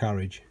actual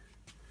carriage.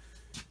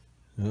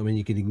 I mean,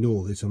 you can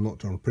ignore this, I'm not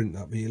trying to print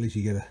that, but at least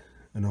you get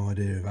an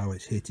idea of how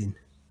it's hitting.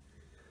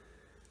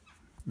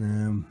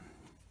 Down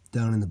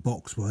in the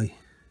boxway,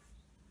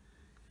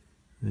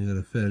 you've got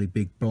a fairly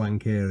big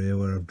blank area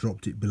where I've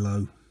dropped it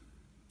below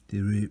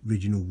the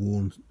original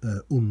worn,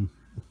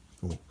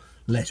 or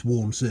less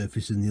worn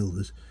surface than the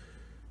others.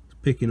 It's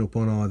picking up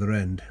on either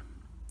end,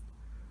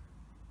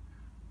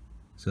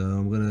 so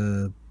I'm going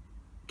to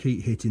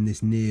keep hitting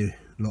this near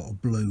lot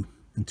of blue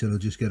until I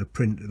just get a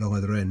print at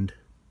either end,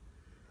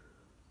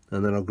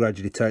 and then I'll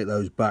gradually take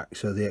those back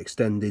so they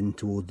extend in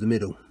towards the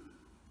middle.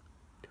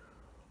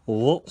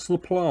 That's the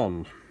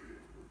plan.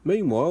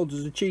 Meanwhile,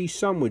 there's a cheese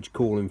sandwich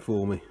calling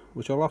for me,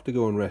 which I'll have to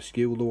go and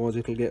rescue, otherwise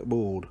it'll get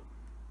bored.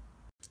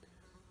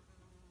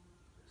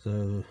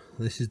 So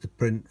this is the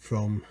print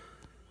from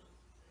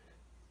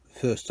the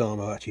first time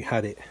I actually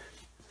had it,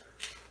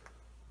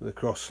 with a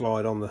cross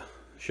slide on the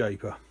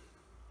shaper.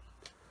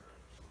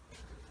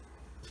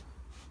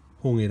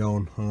 Hung it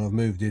on, and I've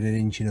moved it 1.5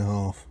 inches,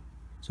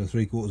 so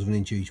 3/4 of an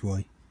inch each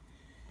way.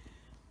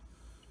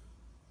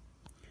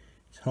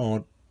 It's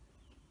hard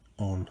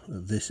on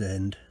at this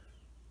end.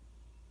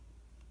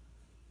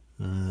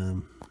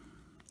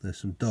 There's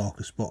some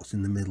darker spots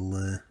in the middle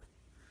there,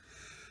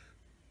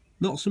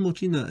 not so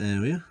much in that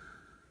area.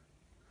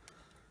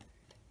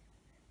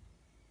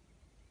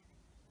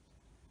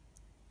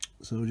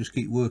 So I'll just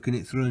keep working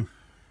it through.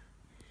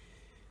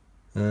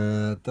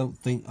 Don't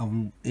think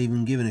I'm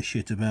even giving a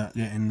shit about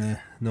getting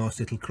nice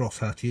little cross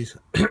hatches.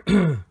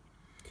 I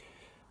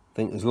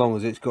think as long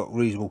as it's got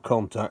reasonable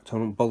contact, I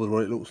don't bother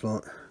what it looks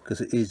like, because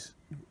it is.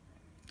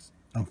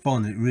 I'm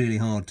finding it really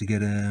hard to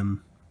get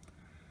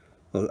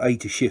well, A,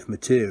 to shift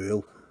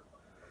material,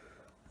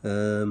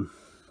 and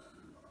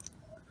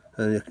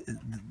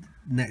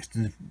next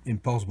to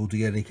impossible to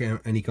get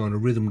any kind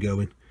of rhythm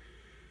going,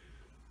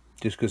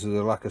 just because of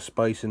the lack of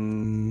space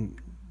and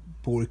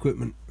poor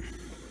equipment.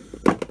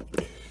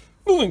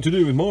 Nothing to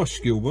do with my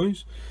skill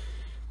base.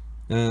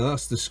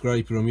 That's the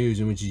scraper I'm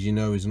using, which, as you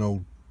know, is an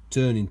old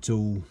turning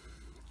tool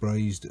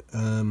brazed.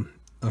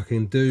 I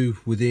can do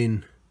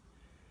within,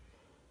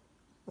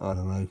 I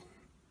don't know,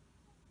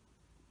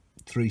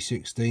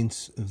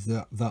 3/16 of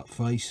that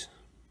face,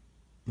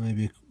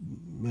 maybe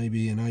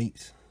an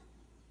 1/8,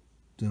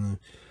 don't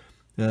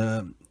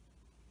know.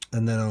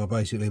 And then I'll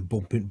basically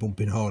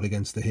bumping hard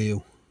against the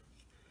heel.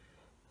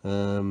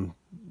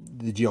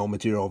 The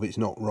geometry of it's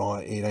not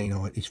right. It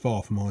ain't. It's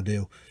far from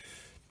ideal.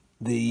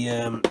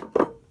 The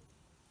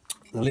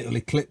little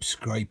eclipse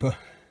scraper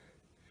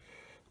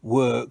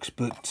works,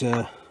 but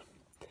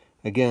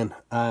again,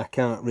 I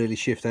can't really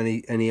shift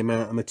any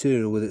amount of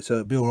material with it, so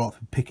it'd be alright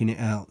for picking it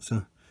out.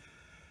 So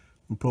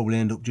we'll probably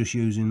end up just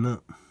using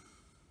that.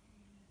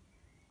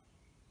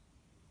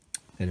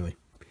 Anyway,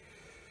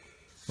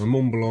 I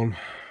mumble on.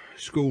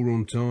 School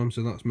run time,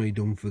 so that's me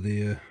done for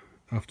the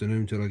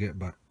afternoon till I get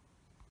back.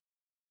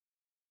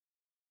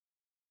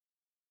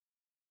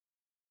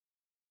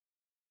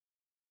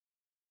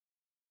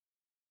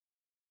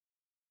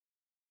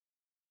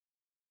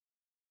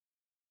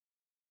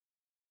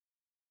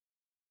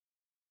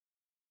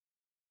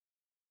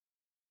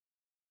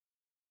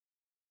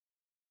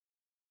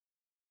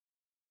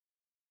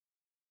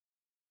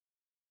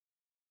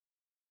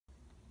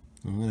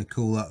 I'm going to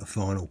call that the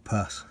final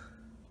pass.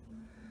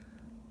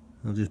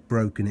 I've just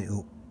broken it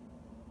up,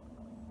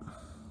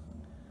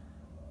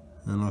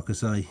 and like I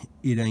say,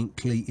 it ain't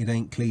clean,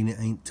 it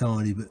ain't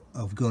tidy, but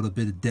I've got a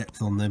bit of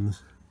depth on them.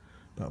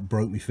 That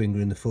broke my finger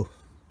in the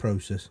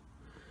process.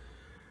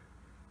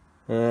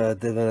 They're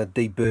going to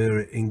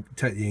deburr it,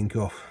 take the ink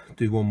off,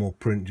 do one more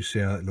print, just see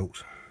how it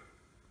looks.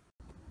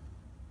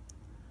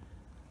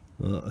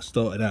 Well, I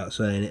started out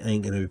saying it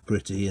ain't going to be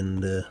pretty,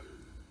 and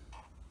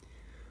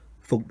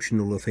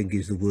functional I think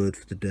is the word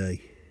for the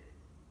day.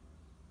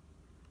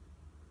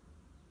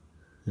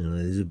 You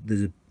know,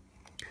 there's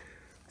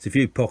a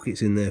few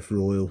pockets in there for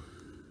oil.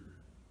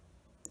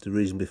 It's a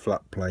reasonably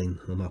flat plane.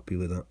 I'm happy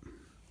with that.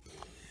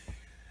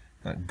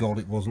 Thank God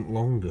it wasn't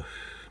longer.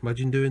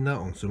 Imagine doing that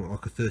on something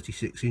like a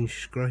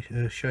 36-inch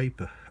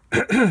shaper.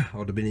 I'd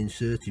have been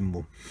inserting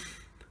one.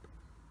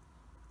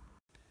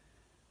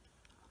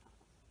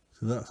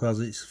 So that's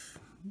as it's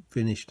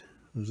finished.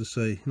 As I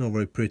say, not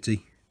very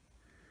pretty.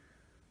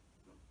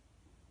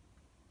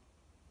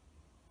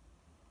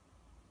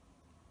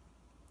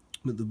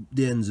 But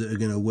the ends that are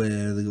going to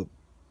wear, they've got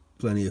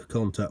plenty of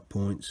contact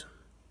points.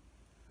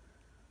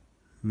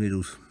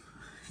 Middles,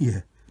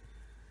 yeah,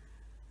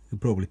 could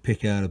probably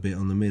pick out a bit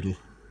on the middle.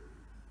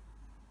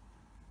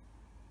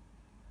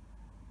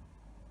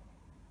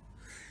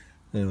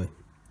 Anyway,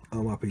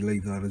 I'm happy to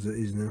leave that as it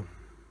is now.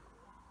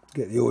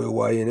 Get the oil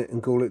way in it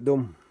and call it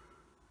done.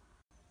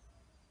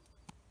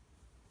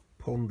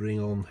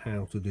 Pondering on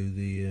how to do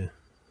the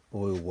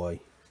oil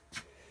way. I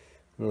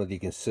don't know if you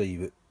can see,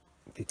 but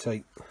if you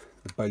take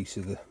the base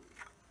of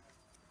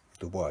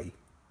the way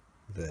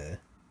there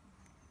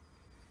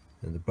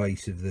and the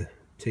base of the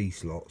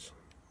T-slots,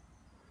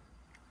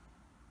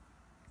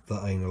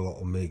 that ain't a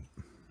lot of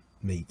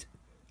meat,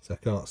 so I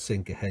can't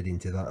sink a head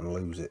into that and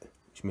lose it,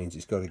 which means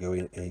it's got to go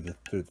in either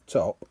through the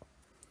top,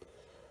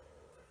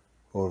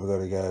 or I've got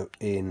to go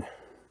in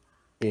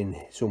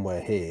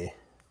somewhere here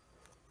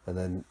and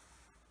then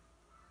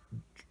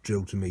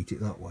drill to meet it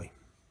that way.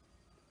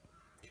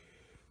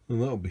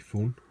 And that'll be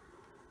fun.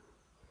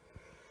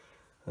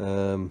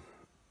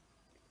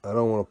 I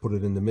don't want to put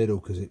it in the middle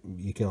because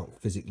you can't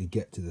physically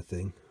get to the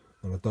thing,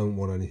 and I don't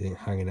want anything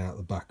hanging out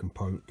the back and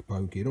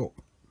poke it up.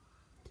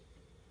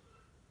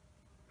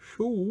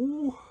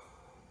 So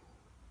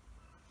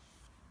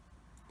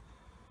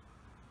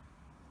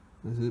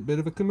there's a bit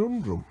of a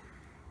conundrum.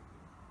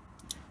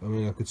 I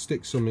mean, I could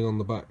stick something on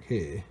the back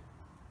here,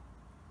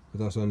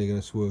 but that's only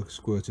going to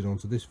squirt it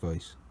onto this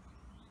face,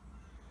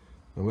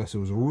 unless it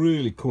was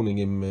really cunning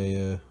in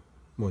my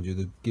mind you,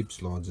 the gib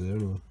slides there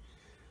anyway,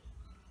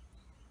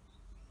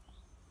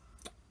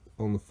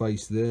 on the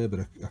face there,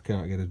 but I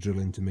can't get a drill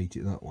in to meet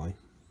it that way.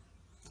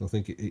 So I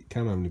think it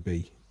can only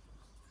be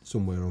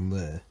somewhere on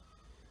there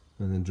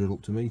and then drill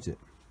up to meet it,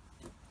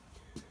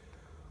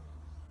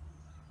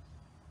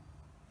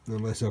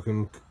 unless I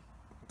can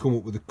come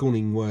up with a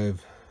cunning way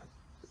of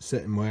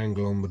setting my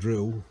angle on the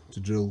drill to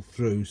drill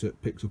through so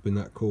it picks up in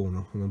that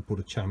corner, and then put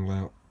a channel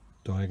out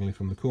diagonally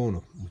from the corner,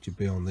 which would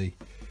be on the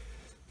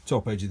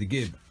top edge of the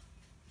gib.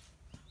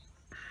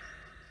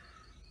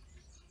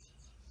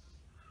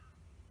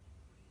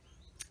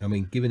 I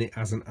mean, given it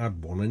hasn't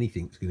had one,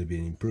 anything's going to be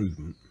an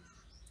improvement.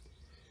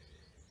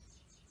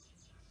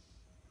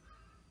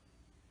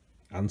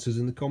 Answers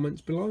in the comments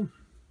below.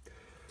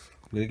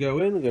 I'm going to go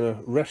in, I'm going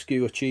to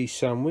rescue a cheese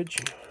sandwich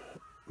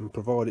and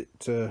provide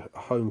it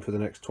home for the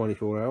next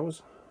 24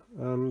 hours,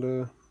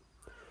 and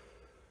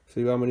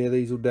see how many of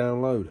these will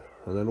download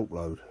and then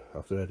upload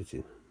after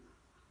editing.